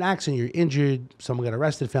you got into an accident, you're injured, someone got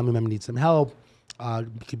arrested, family member needs some help.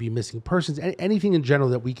 It could be missing persons, anything in general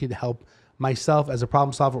that we could help myself as a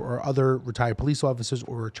problem solver or other retired police officers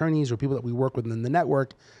or attorneys or people that we work with in the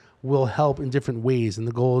network will help in different ways. And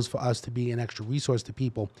the goal is for us to be an extra resource to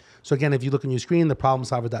people. So again, if you look on your screen, the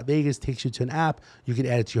problemsolver.vegas takes you to an app. You can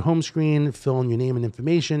add it to your home screen, fill in your name and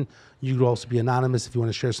information. You could also be anonymous if you want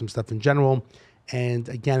to share some stuff in general. And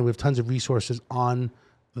again, we have tons of resources on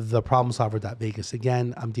the problemsolver.vegas.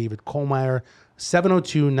 Again, I'm David Colmeyer.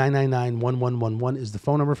 702-999-1111 is the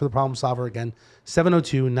phone number for the problem solver. Again,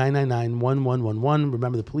 702-999-1111.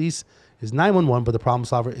 Remember, the police is 911, but the problem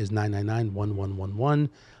solver is 999-1111.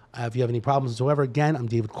 If you have any problems whatsoever, again, I'm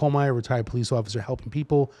David Colmeyer, retired police officer, helping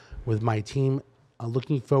people with my team.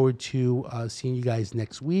 Looking forward to seeing you guys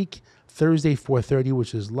next week, Thursday, 4:30,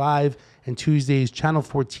 which is live, and Tuesdays, Channel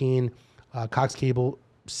 14, Cox Cable,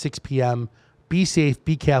 6 p.m. Be safe,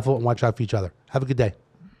 be careful, and watch out for each other. Have a good day.